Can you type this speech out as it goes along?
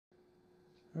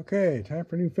Okay, time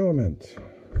for new filament.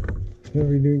 You'll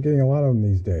be getting a lot of them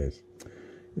these days.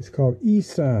 It's called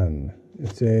eSun.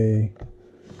 It's a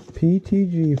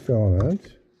PETG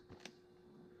filament.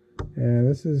 And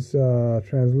this is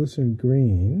translucent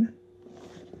green.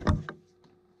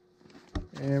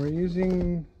 And we're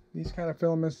using these kind of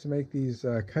filaments to make these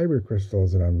Kyber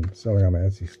crystals that I'm selling on my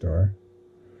Etsy store.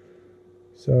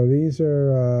 So these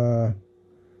are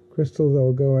crystals that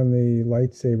will go in the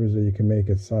lightsabers that you can make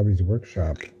at Savi's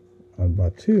workshop on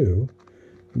Batu,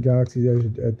 in Galaxy's Edge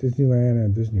at Disneyland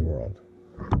and Disney World.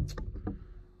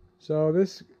 So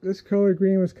this color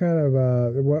green was kind of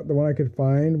the one I could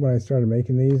find when I started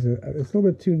making these. It's a little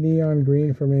bit too neon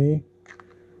green for me.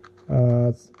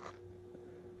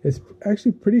 It's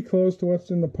actually pretty close to what's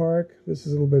in the park. This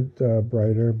is a little bit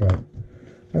brighter, but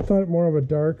I thought more of a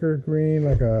darker green,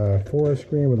 like a forest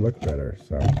green, would look better.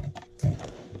 So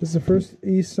this is the first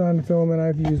eSun filament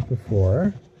I've used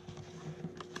before.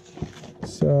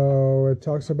 So it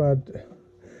talks about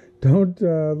don't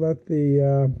let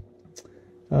the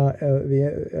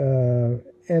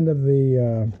end of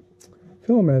the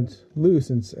filament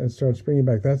loose and start springing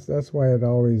back. That's why it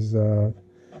always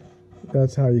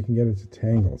that's how you can get it to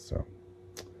tangle. So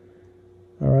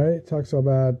all right, it talks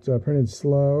about printed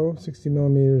slow, 60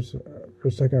 millimeters per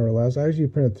second or less. I actually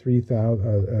printed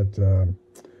 3,000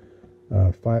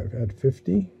 at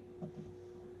 50,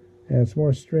 and it's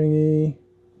more stringy.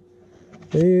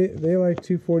 They like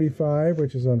 245,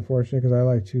 which is unfortunate because I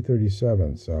like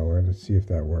 237. So we're going to see if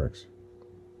that works.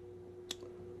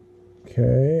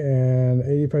 Okay, and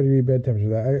 85-degree bed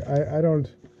temperature.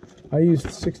 I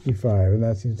used 65, and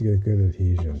that seems to get good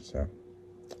adhesion. So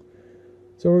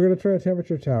we're going to try a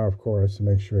temperature tower, of course, to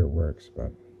make sure it works.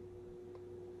 But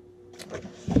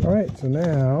all right, so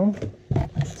now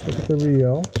let's look at the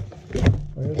reel.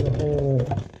 There's a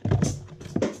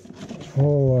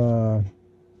whole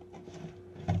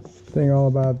thing all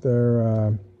about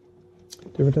their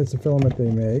different types of filament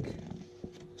they make,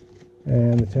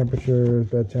 and the temperatures,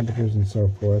 bed temperatures, and so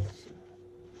forth.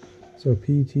 So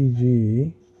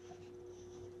PETG.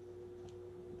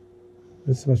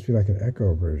 This must be like an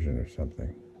Echo version or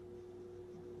something.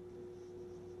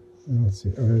 Let's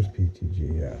see. Oh, there's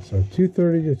PETG. Yeah. So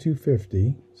 230 to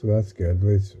 250. So that's good.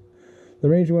 The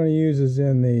range we want to use is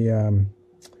in the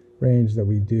range that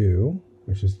we do,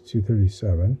 which is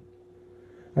 237.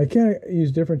 I can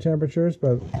use different temperatures,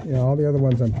 but you know all the other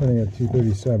ones I'm putting at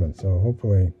 237. So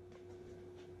hopefully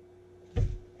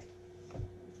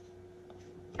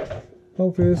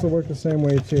this will work the same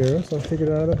way too. So let's take it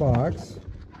out of the box.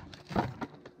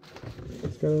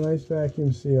 It's got a nice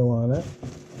vacuum seal on it.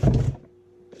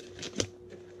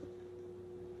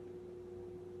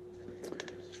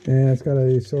 And it's got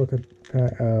a silica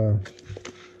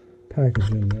package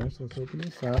in there. So let's open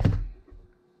this up.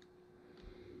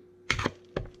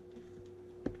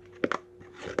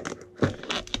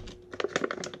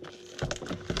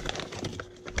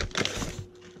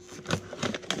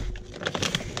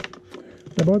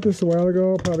 I bought this a while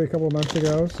ago, probably a couple of months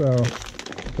ago, so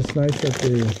it's nice that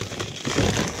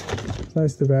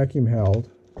the vacuum held.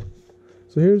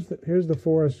 So here's the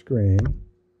forest green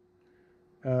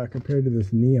compared to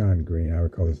this neon green. I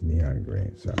would call this neon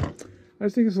green. So I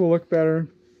just think this will look better.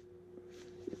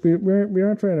 We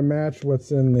aren't trying to match what's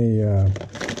in the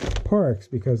parks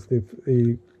because the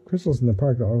crystals in the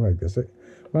park don't look like this.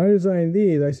 When I designed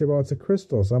these, I said, well, it's a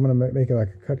crystal, so I'm going to make it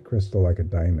like a cut crystal, like a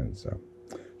diamond.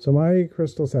 So my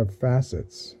crystals have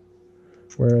facets,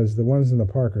 whereas the ones in the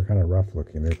park are kind of rough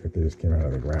looking. They look like they just came out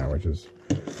of the ground, which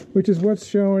is what's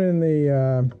shown in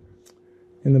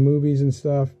the movies and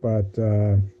stuff. But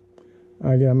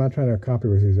again, I'm not trying to copy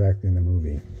what's exactly in the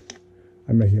movie.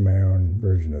 I'm making my own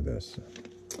version of this.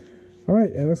 All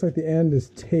right, and it looks like the end is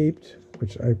taped,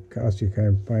 which I actually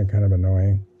find kind of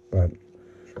annoying, but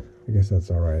I guess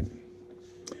that's all right.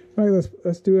 All right,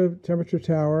 let's do a temperature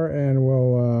tower, and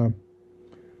we'll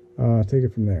take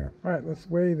it from there. All right, let's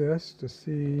weigh this to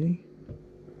see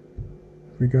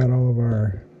if we got all of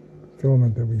our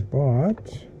filament that we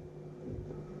bought.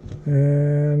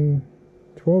 And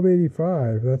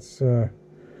 1285, that's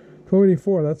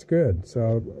 1284, that's good.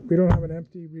 So we don't have an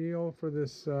empty reel for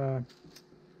this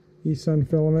eSun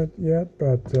filament yet,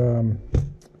 but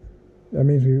that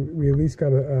means we at least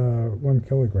got 1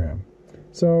 kilogram.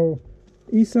 So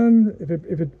eSun,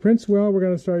 if it prints well, we're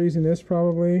going to start using this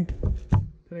probably,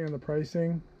 depending on the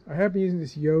pricing. I have been using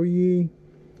this Yoyi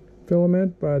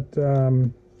filament, but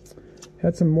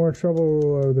had some more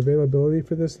trouble with availability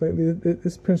for this lately.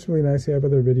 This prints really nicely. I have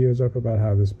other videos up about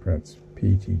how this prints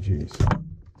PETG. So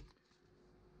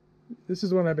this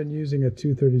is one I've been using at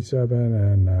 237,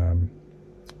 and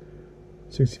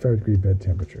 65-degree bed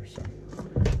temperature. So,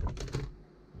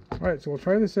 all right, so we'll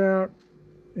try this out,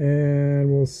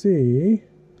 and we'll see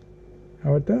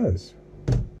how it does.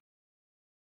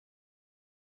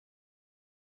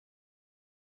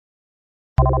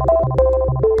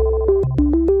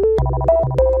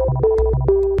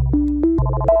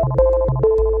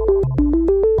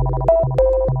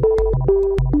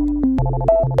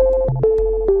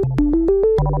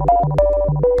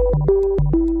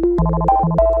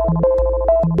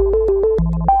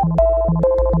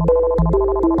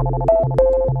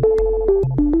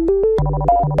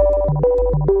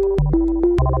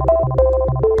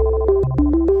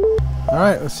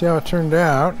 Alright, let's see how it turned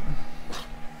out.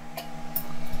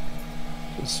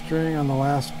 The string on the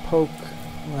last poke,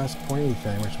 last pointy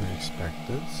thing, which we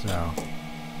expected, so.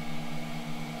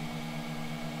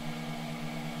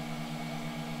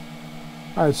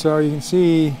 Alright, so you can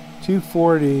see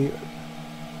 240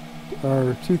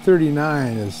 or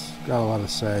 239 has got a lot of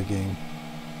sagging.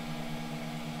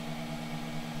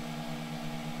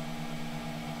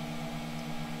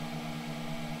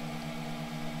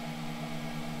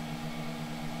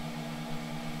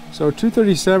 So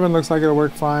 237 looks like it'll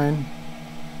work fine.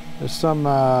 There's some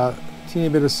teeny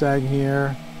bit of sag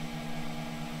here.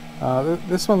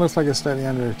 This one looks like it's slightly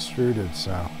under extruded,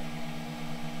 so I'm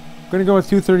going to go with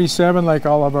 237 like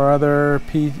all of our other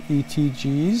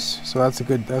PETGs. So that's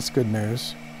good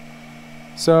news.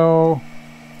 So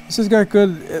this has got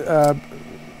good,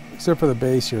 except for the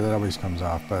base here that always comes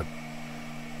off. But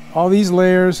all these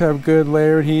layers have good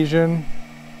layer adhesion.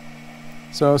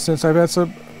 So since I've had so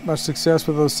much success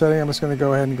with those settings, I'm just going to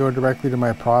go ahead and go directly to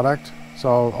my product.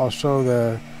 So I'll show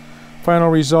the final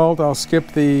result. I'll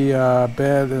skip the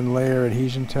bed and layer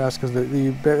adhesion test because the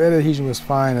bed adhesion was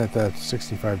fine at that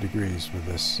 65 degrees with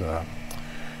this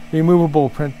removable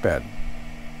print bed.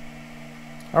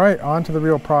 Alright, on to the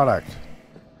real product.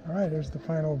 Alright, here's the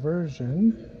final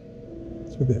version.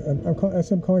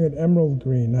 I'm calling it emerald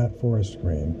green, not forest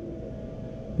green,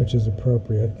 which is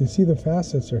appropriate. You can see the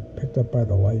facets are picked up by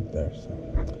the light there.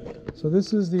 So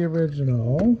this is the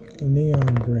original, the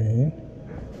neon green,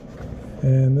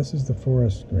 and this is the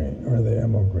forest green, or the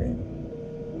emerald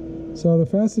green. So the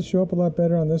facets show up a lot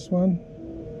better on this one.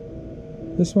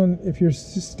 This one, if you're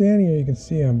just standing here, you can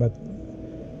see them, but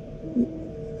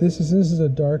this is a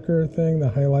darker thing. The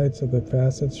highlights of the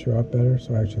facets show up better,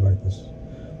 so I actually like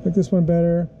this one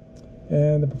better,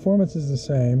 and the performance is the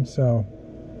same. So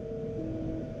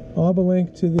I'll have a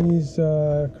link to these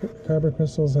Kyber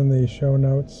crystals in the show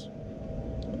notes.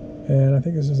 And I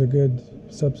think this is a good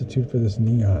substitute for this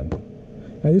neon.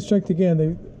 I just checked again.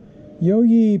 The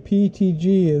Yogi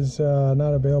PETG is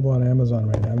not available on Amazon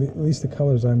right now, at least the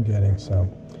colors I'm getting. So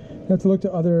you have to look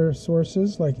to other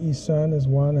sources, like eSun is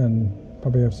one, and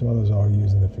probably have some others I'll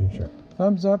use in the future.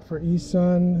 Thumbs up for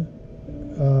eSun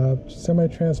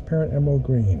Semi-Transparent Emerald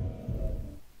Green.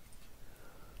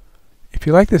 If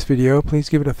you like this video, please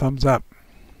give it a thumbs up.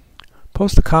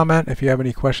 Post a comment if you have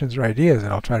any questions or ideas,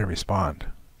 and I'll try to respond.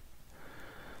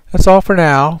 That's all for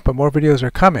now, but more videos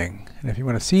are coming, and if you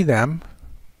want to see them,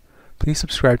 please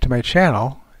subscribe to my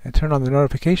channel and turn on the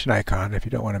notification icon if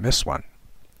you don't want to miss one.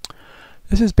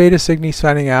 This is Beta Cygni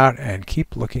signing out, and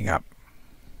keep looking up.